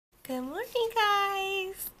Good morning,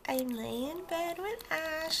 guys. I'm laying in bed with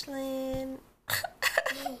Ashlyn.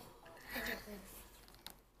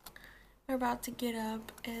 We're about to get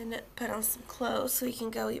up and put on some clothes so we can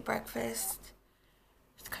go eat breakfast.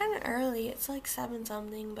 It's kind of early. It's like 7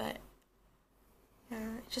 something, but yeah,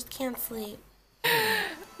 I just can't sleep.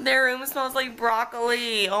 Their room smells like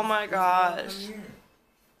broccoli. Oh my gosh. It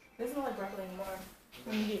doesn't smell like broccoli anymore.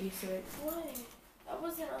 Let me get used to it. What? That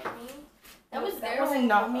wasn't on me. That wasn't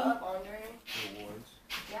not me.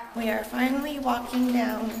 Yeah. We are finally walking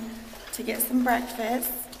down to get some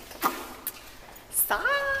breakfast. Stop!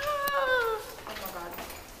 Oh my god.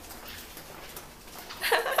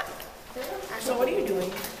 So what are you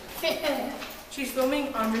doing? She's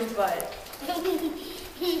filming Andre's butt.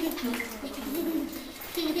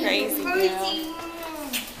 Crazy girl.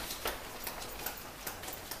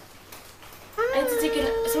 I need to take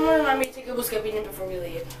it. Someone remind me to take a buscapin in before we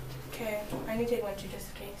leave. Okay. I need to take one too,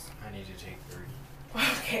 just in case. I need to take 3.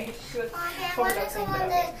 Okay. Good.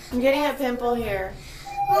 I'm getting a pimple here.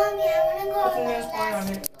 Mommy, I want to go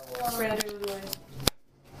on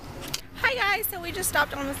Hi guys, so we just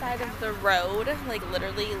stopped on the side of the road. Like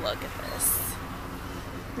literally, look at this.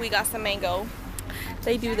 We got some mango.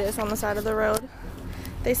 They do this on the side of the road.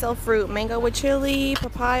 They sell fruit, mango with chili,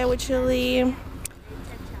 papaya with chili,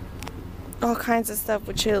 all kinds of stuff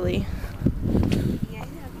with chili.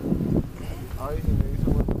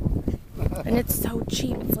 And it's so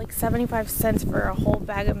cheap. It's like 75 cents for a whole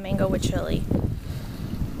bag of mango with chili.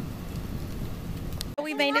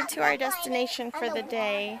 We made it to our destination for the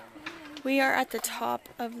day. We are at the top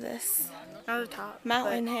of this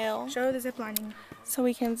mountain hill. Show the zip lining. So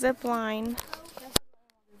we can zip line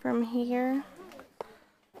from here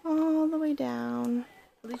all the way down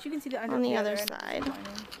At least you can see the on the other side.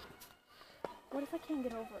 What if I can't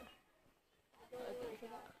get over?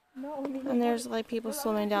 No. And there's like people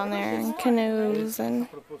swimming down there in canoes and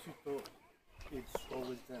It's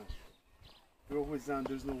always down. You're always down.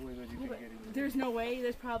 There's no way that you can get in. There's no way.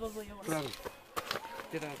 There's probably a way.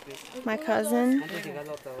 my cousin.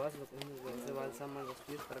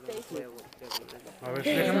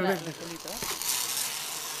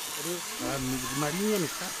 María, me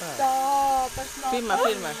escapa. Firma.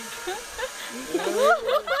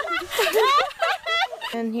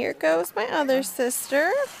 And here goes my other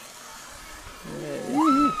sister.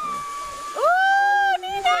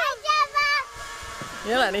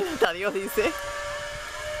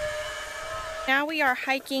 Now we are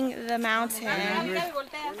hiking the mountain.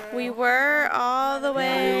 We were all the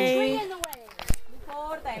way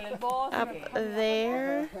up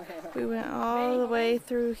there. We went all the way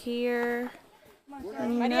through here.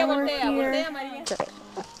 And now we're here.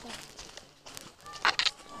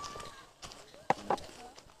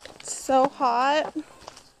 So hot.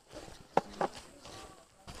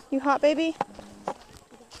 You hot, baby?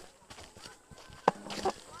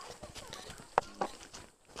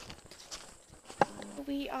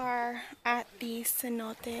 We are at the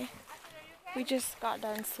cenote. We just got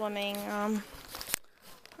done swimming.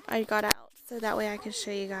 I got out so that way I could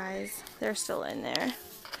show you guys. They're still in there.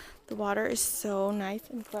 The water is so nice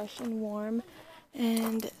and fresh and warm.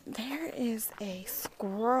 And there is a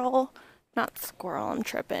squirrel. Not squirrel, I'm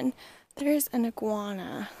tripping. There's an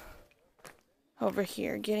iguana over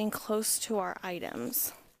here getting close to our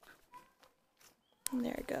items. And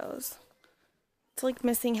there it goes. It's like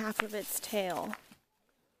missing half of its tail.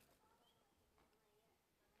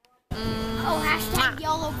 Oh, hashtag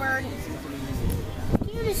yellow bird.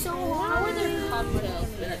 Dude, it's so hard. How are there cocktails?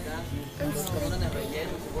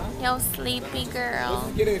 Yo, sleepy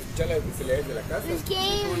girl. This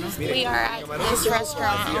game. We are at this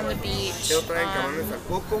restaurant on the beach. You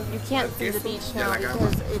can't see the beach now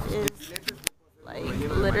because it is like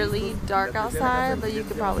literally dark outside, but you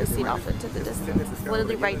could probably see it off into the distance. It's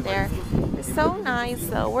literally right there. It's so nice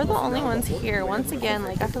though. We're the only ones here. Once again,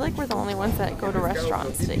 like I feel like we're the only ones that go to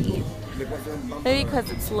restaurants to eat. Maybe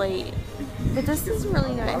because it's late. But this is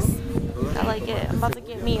really nice. I like it. I'm about to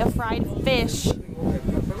get me a fried fish. I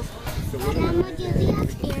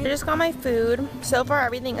just got my food. So far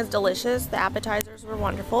everything is delicious. The appetizers were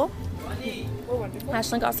wonderful.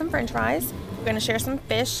 Ashlyn got some french fries. We're going to share some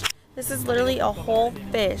fish. This is literally a whole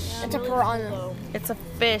fish. It's a piranha. It's a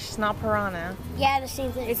fish, not piranha. Yeah, the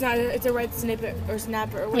same thing. It's not. It's a red snippet or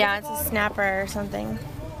snapper. Or Yeah, it's a snapper or something.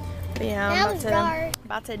 But yeah, I'm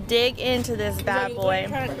about to dig into this bad boy.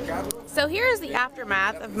 So here's the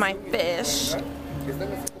aftermath of my fish.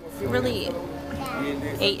 Really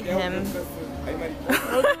ate him.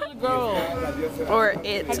 Or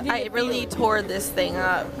it. I really tore this thing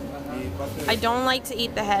up. I don't like to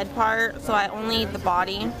eat the head part, so I only eat the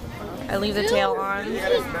body. I leave the tail on.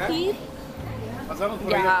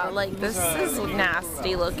 Yeah, like this is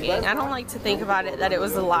nasty looking. I don't like to think about it that it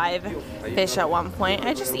was a live fish at one point.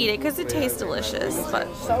 I just eat it because it tastes delicious. But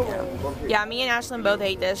yeah, me and Ashlyn both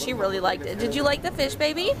ate this. She really liked it. Did you like the fish,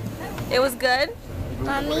 baby? It was good?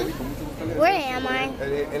 Mommy, where am I?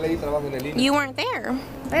 You weren't there.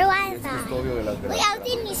 Where was I? Wait, I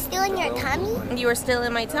was still in your tummy? You were still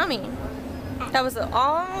in my tummy. That was a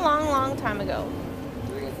long time ago.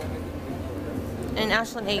 And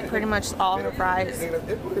Ashlyn ate pretty much all her fries.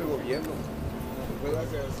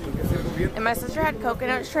 And my sister had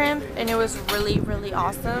coconut shrimp, and it was really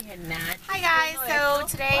awesome. Hi guys, so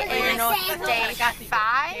today is day 5,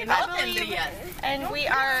 I believe, and we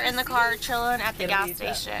are in the car chilling at the gas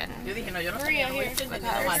station.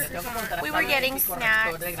 We were getting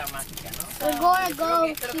snacks. We're gonna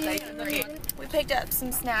go to... We picked up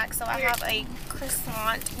some snacks, so I have a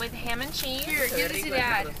croissant with ham and cheese. Here, give it to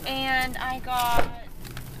Dad. And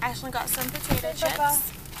Ashlyn got some potato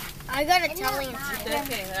chips. I got Italian food.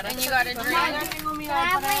 And you got a drink. I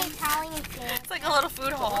have an Italian food. It's like a little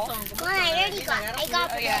food hall. Well, I already got. I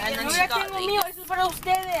got. Oh yeah, and then she got these.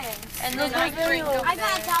 And then I drink over I got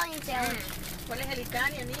there. Italian sandwich. Can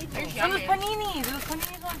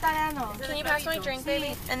you pass my drink,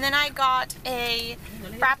 baby? And then I got a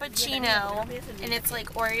Frappuccino, and it's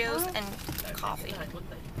like Oreos and coffee.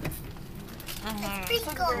 Pretty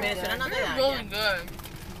good. Really good.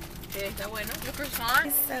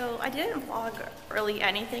 So I didn't vlog really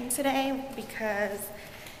anything today because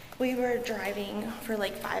we were driving for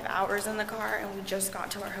like 5 hours in the car, and we just got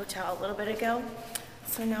to our hotel a little bit ago.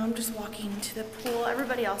 So now I'm just walking to the pool.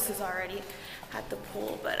 Everybody else is already at the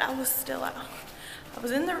pool, but I was still out. I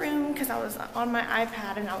was in the room because I was on my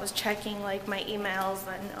iPad and I was checking like my emails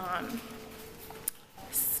and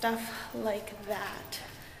stuff like that.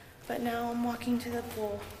 But now I'm walking to the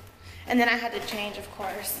pool, and then I had to change, of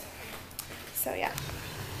course. So yeah,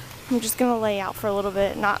 I'm just gonna lay out for a little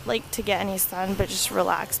bit, not like to get any sun, but just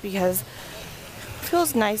relax because it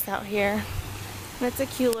feels nice out here. And it's a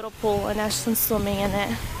cute little pool, and Ashlyn's swimming in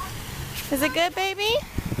it. Is it good, baby?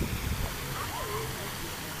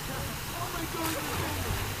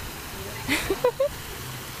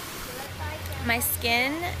 My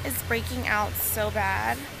skin is breaking out so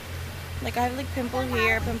bad. Like I have like pimples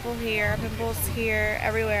here, pimples here,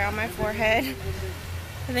 everywhere on my forehead.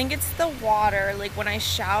 I think it's the water, like when I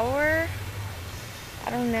shower,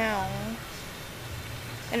 I don't know.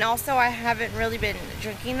 And also I haven't really been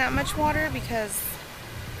drinking that much water because,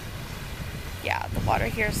 yeah, the water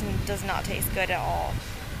here does not taste good at all.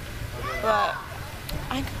 But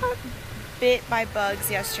I got bit by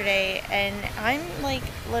bugs yesterday, and I'm like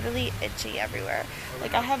literally itchy everywhere.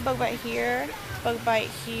 Like I have bug bite here, bug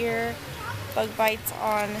bites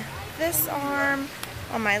on this arm,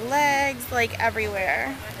 on my legs, like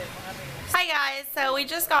everywhere. Hi guys, so we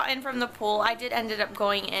just got in from the pool. I ended up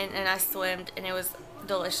going in and I swimmed, and it was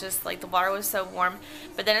delicious. Like the water was so warm,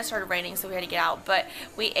 but then it started raining, so we had to get out. But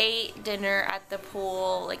we ate dinner at the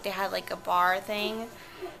pool. Like they had like a bar thing,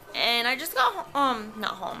 and I just got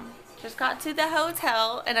just got to the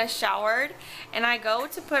hotel, and I showered, and I go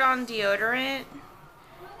to put on deodorant,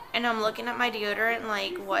 and I'm looking at my deodorant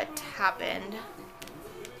like, what happened?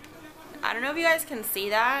 I don't know if you guys can see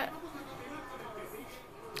that,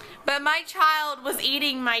 but my child was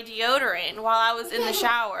eating my deodorant while I was in the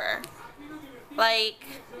shower. Like,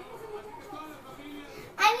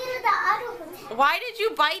 I needed the other one. why did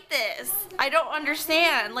you bite this? I don't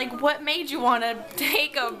understand. Like, what made you want to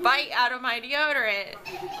take a bite out of my deodorant?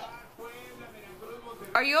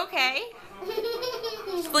 Are you okay?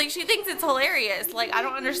 Like, she thinks it's hilarious. Like, I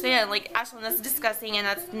don't understand. Like, Ashlyn, that's disgusting and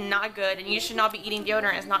that's not good, and you should not be eating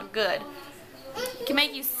deodorant. It's not good. It can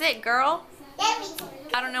make you sick, girl.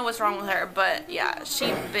 I don't know what's wrong with her, but yeah,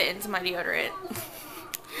 she bit into my deodorant.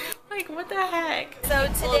 Like, what the heck? So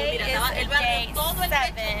today is day 7.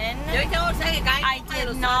 I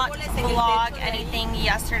did not vlog anything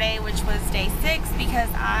yesterday, which was day 6, because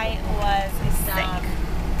I was sick.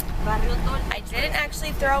 I didn't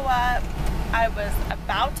actually throw up. I was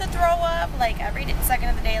about to throw up like every second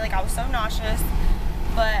of the day. Like I was so nauseous,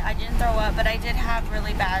 but I didn't throw up. But I did have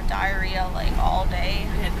really bad diarrhea like all day.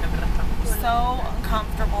 So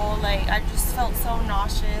uncomfortable. Like I just felt so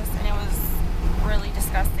nauseous, and it was really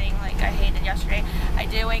disgusting. Like I hated yesterday. I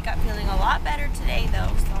did wake up feeling a lot better today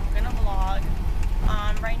though, so I'm gonna vlog.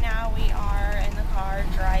 Right now we are in the car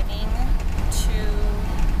driving to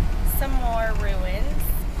some more ruins.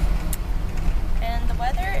 And the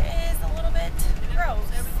weather is a little bit gross.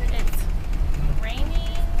 It's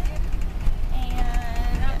raining,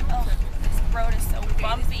 and oh, this road is so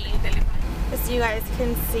bumpy. As you guys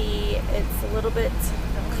can see, it's a little bit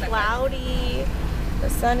cloudy. The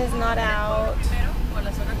sun is not out.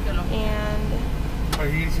 And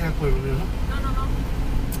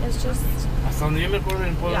it's just...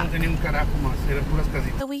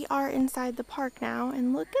 So we are inside the park now,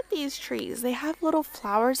 and look at these trees. They have little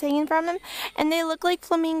flowers hanging from them, and they look like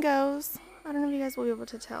flamingos. I don't know if you guys will be able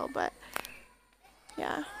to tell, but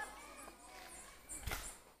yeah.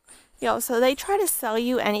 Yo, so they try to sell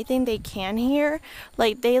you anything they can here.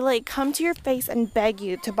 Like, they like come to your face and beg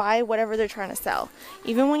you to buy whatever they're trying to sell.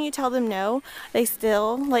 Even when you tell them no, they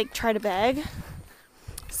still like try to beg.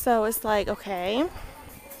 So it's like, okay.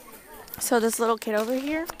 So this little kid over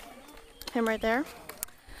here, him right there,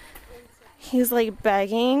 he's like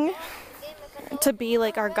begging to be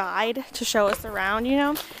like our guide, to show us around, you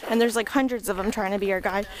know? And there's like hundreds of them trying to be our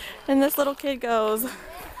guide. And this little kid goes,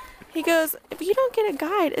 he goes, if you don't get a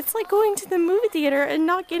guide, it's like going to the movie theater and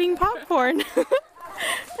not getting popcorn. And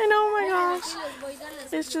oh my gosh,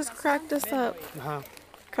 it's just cracked us up.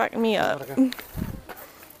 Cracked me up.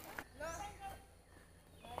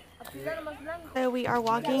 So we are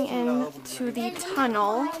walking into the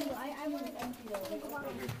tunnel.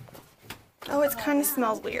 Oh, it kind of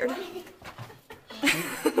smells weird.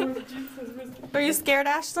 Are you scared,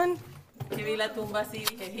 Ashlyn?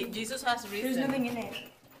 Jesus has risen. There's nothing in it.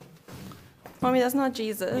 Mommy, that's not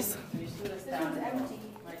Jesus.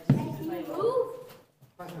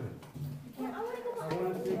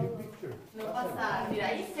 Mira,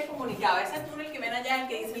 ahí se comunicaba. Ese túnel que ven allá, el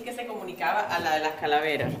que dice el que se comunicaba a la de las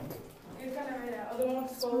calaveras.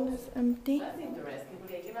 This one is empty. That's interesting,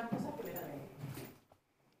 porque hay más cosas que ven ahí.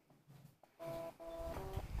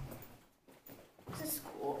 This is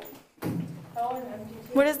cool.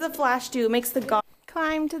 What does the flash do? It makes the god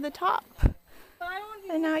climb to the top.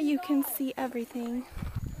 And now you can see everything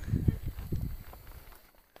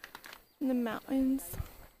in the mountains.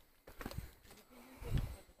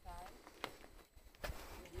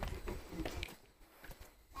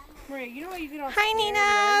 Maria, you know what you get all Hi,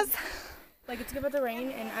 Nina's. Like, it's about to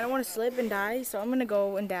rain, and I don't want to slip and die, so I'm gonna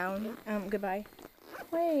go and down. Goodbye.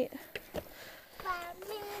 Wait. 5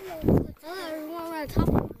 minutes.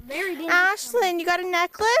 Ashlyn, you got a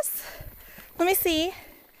necklace? Let me see.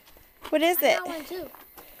 What is it?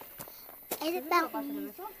 I got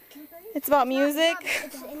one too. It's about music. It's about music.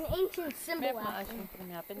 It's an ancient symbol.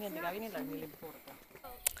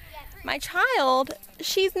 My child,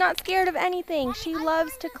 she's not scared of anything. She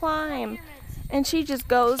loves to climb. And she just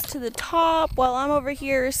goes to the top while I'm over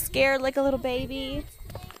here scared like a little baby.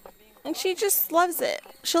 And she just loves it.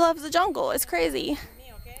 She loves the jungle. It's crazy.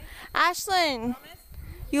 Ashlyn,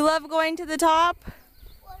 you love going to the top?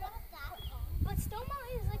 But Stone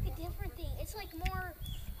Mountain is like a different thing. It's like more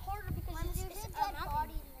harder because it's a dead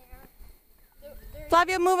body in there.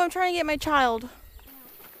 Flavia, move. I'm trying to get my child.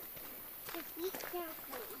 Just be careful.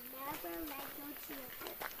 Never let go to your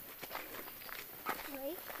foot.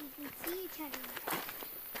 Wait, you can see each other.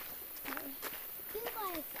 You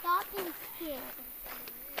guys stop being scared.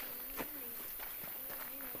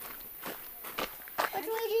 Which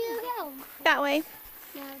way do you go? That way.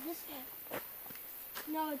 No, this way.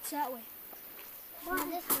 No, it's that way. No,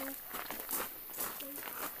 this way.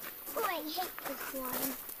 Oh, I hate this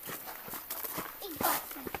one. It got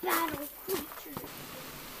the battle creature.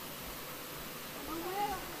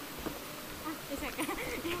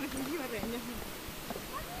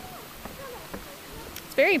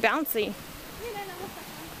 It's very bouncy.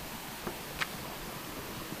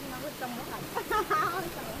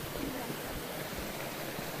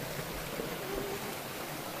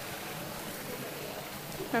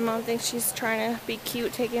 My mom thinks she's trying to be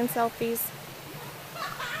cute, taking selfies.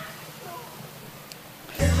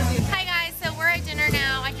 Hi guys, so we're at dinner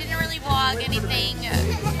now. I didn't really vlog anything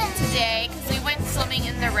today because we went swimming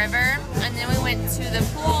in the river and then we went to the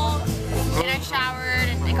pool and I showered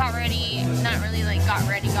and I got ready. Not really like got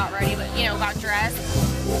ready, but you know, got dressed.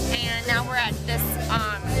 And now we're at this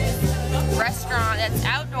restaurant that's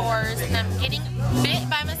outdoors and I'm getting bit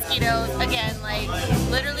by mosquitoes again. Like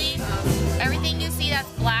literally everything you see that's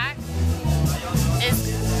black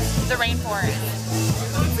is the rainforest.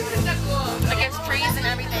 Like there's trees and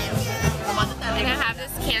everything. And I have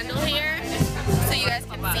this candle here so you guys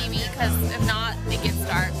can see me because if not it gets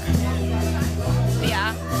dark. But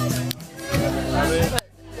yeah. But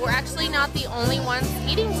we're actually not the only ones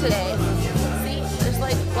eating today. See, there's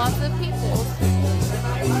like lots of people.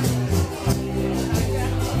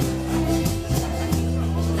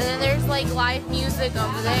 And then there's like live music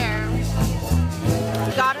over there.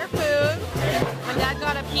 We got our food. My dad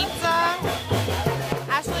got a pizza.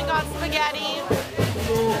 Ashley got spaghetti.